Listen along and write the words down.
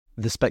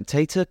The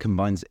Spectator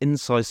combines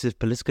incisive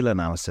political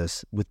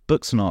analysis with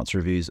books and arts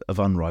reviews of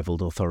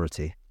unrivalled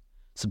authority.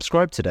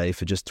 Subscribe today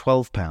for just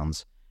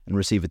 £12 and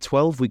receive a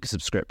 12-week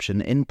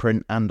subscription in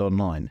print and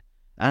online,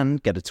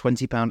 and get a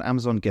 £20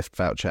 Amazon gift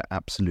voucher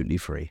absolutely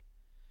free.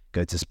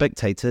 Go to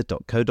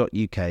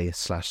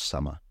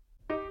spectator.co.uk/summer.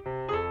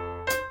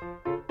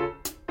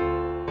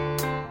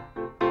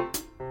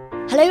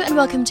 Hello and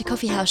welcome to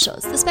Coffee House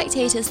Shots, the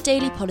Spectator's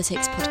daily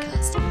politics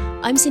podcast.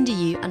 I'm Cindy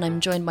Yu and I'm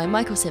joined by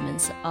Michael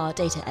Simmons, our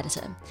data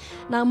editor.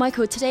 Now,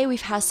 Michael, today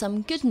we've had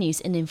some good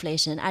news in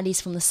inflation, at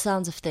least from the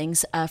sounds of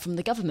things from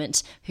the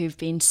government, who've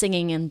been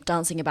singing and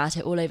dancing about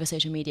it all over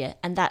social media,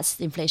 and that's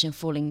inflation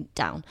falling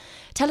down.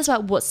 Tell us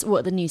about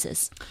what the news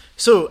is.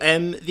 So,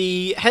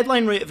 the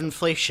headline rate of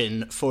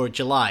inflation for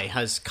July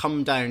has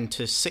come down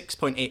to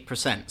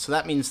 6.8%. So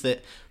that means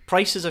that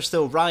prices are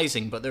still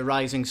rising, but they're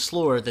rising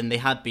slower than they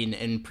had been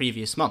in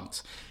previous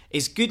months.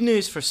 Is good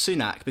news for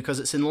Sunak because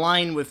it's in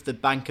line with the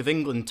Bank of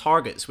England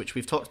targets, which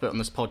we've talked about on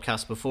this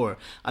podcast before.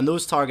 And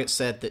those targets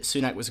said that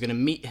Sunak was going to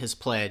meet his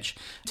pledge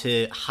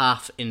to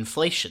halve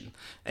inflation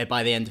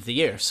by the end of the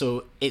year.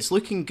 So it's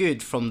looking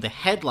good from the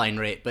headline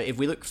rate, but if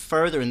we look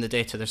further in the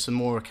data, there's some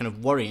more kind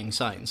of worrying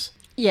signs.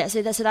 Yeah,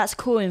 so that's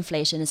core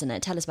inflation, isn't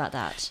it? Tell us about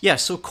that. Yeah,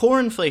 so core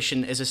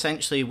inflation is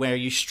essentially where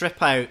you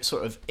strip out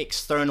sort of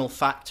external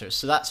factors.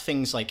 So that's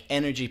things like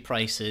energy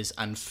prices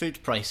and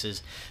food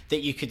prices that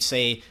you could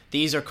say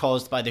these are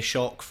caused by the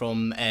shock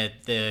from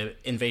the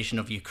invasion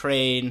of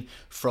Ukraine,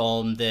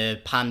 from the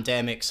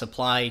pandemic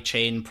supply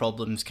chain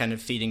problems kind of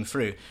feeding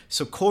through.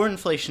 So core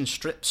inflation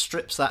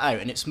strips that out,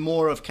 and it's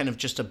more of kind of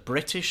just a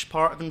British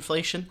part of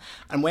inflation.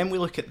 And when we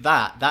look at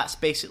that, that's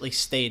basically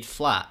stayed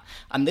flat.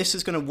 And this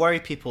is going to worry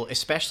people,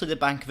 especially the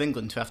Bank of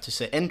England, who have to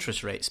set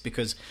interest rates,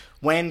 because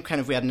when kind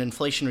of we had an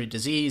inflationary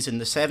disease in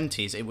the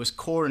 70s, it was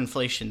core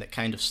inflation that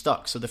kind of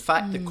stuck. So the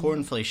fact that core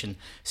inflation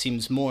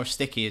seems more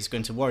sticky is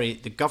going to worry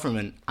the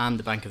government and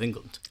the Bank of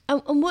England.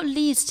 And what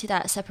leads to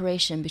that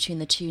separation between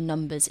the two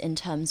numbers in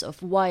terms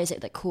of why is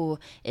it that core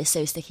is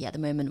so sticky at the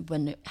moment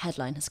when the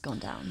headline has gone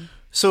down?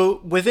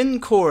 So within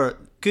core,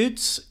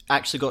 goods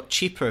actually got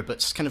cheaper,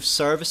 but kind of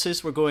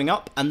services were going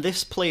up. And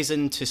this plays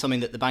into something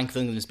that the Bank of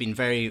England has been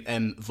very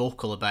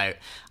vocal about.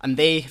 And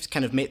they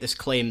kind of make this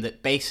claim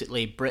that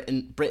basically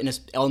Britain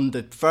is on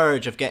the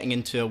verge of getting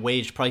into a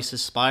wage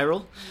prices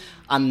spiral.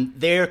 And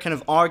their kind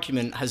of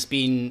argument has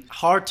been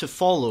hard to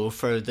follow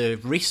for the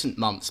recent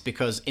months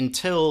because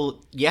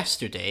until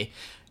yesterday,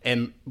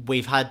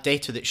 we've had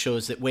data that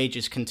shows that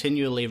wages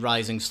continually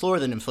rising slower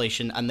than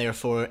inflation, and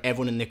therefore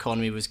everyone in the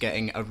economy was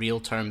getting a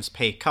real terms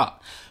pay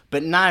cut.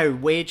 But now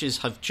wages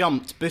have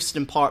jumped, boosted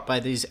in part by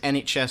these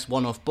NHS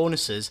one-off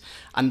bonuses,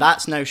 and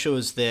that now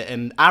shows that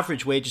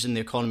average wages in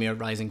the economy are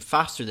rising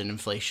faster than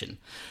inflation.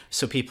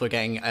 So people are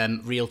getting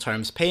real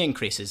terms pay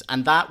increases,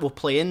 and that will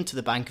play into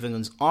the Bank of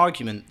England's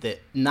argument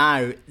that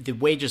now the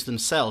wages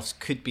themselves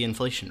could be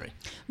inflationary.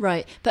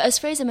 Right, but as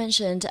Fraser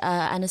mentioned,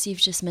 and as you've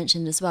just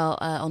mentioned as well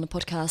on the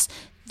podcast,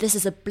 this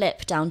is a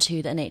blip down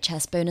to the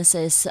NHS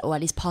bonuses, or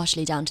at least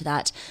partially down to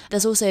that.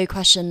 There's also a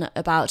question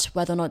about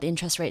whether or not the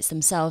interest rates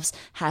themselves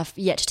have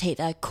yet to take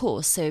their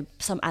course. So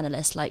some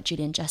analysts like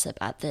Julian Jessup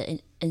at the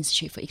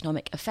Institute for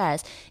Economic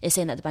Affairs is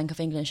saying that the Bank of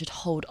England should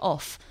hold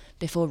off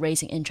before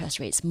raising interest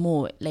rates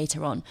more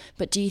later on.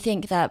 But do you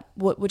think that,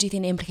 what do you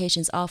think the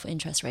implications are for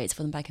interest rates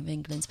from the Bank of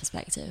England's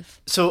perspective?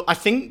 So I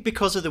think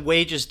because of the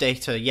wages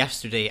data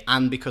yesterday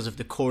and because of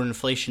the core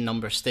inflation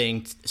number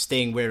staying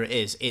where it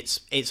is,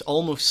 it's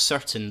almost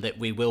certain that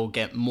we will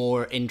get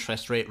more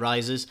interest rate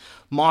rises.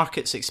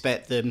 Markets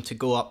expect them to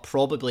go up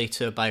probably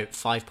to about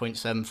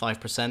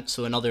 5.75%,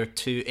 so another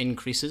 2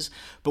 increases.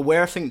 But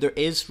where I think there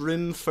is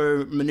room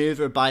for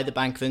manoeuvre by the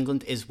Bank of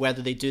England is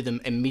whether they do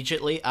them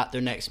immediately at their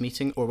next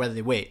meeting or whether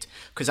they wait.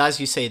 Because as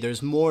you say,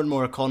 there's more and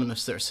more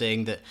economists that are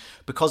saying that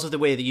because of the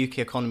way the UK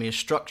economy is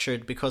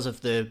structured, because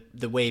of the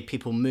way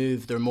people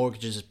move their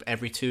mortgages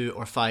every 2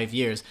 or 5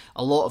 years,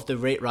 a lot of the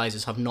rate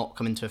rises have not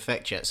come into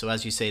effect yet. So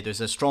as you say,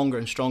 there's a stronger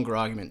and stronger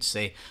argument to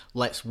say,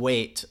 let's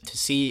wait to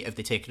see if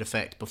they take an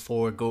effect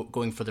before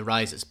going for the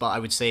rises. But I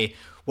would say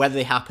whether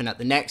they happen at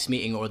the next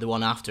meeting or the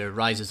one after,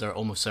 rises are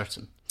almost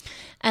certain.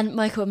 And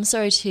Michael, I'm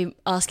sorry to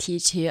ask you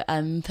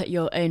to put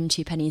your own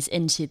 2 pennies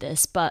into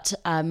this, but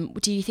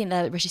do you think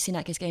that Rishi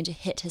Sunak is going to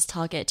hit his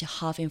target to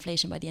halve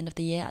inflation by the end of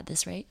the year at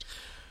this rate?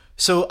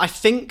 So I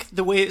think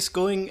the way it's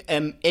going,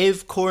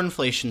 if core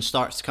inflation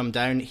starts to come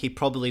down, he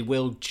probably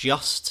will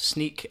just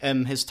sneak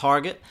his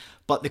target.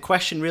 But the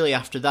question really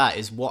after that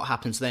is what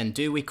happens then?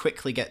 Do we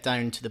quickly get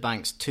down to the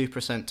bank's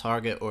 2%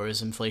 target, or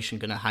is inflation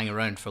going to hang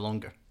around for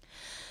longer?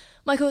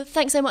 Michael,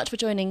 thanks so much for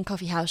joining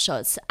Coffee House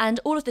Shots. And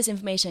all of this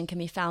information can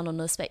be found on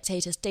the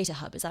Spectator's Data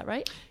Hub, is that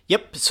right?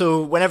 Yep,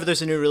 so whenever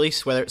there's a new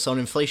release, whether it's on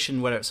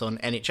inflation, whether it's on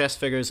NHS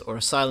figures or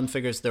asylum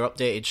figures, they're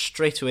updated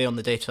straight away on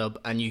the Data Hub,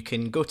 and you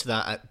can go to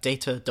that at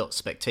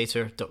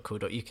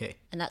data.spectator.co.uk.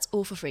 And that's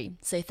all for free.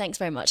 So thanks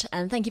very much,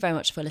 and thank you very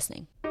much for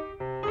listening.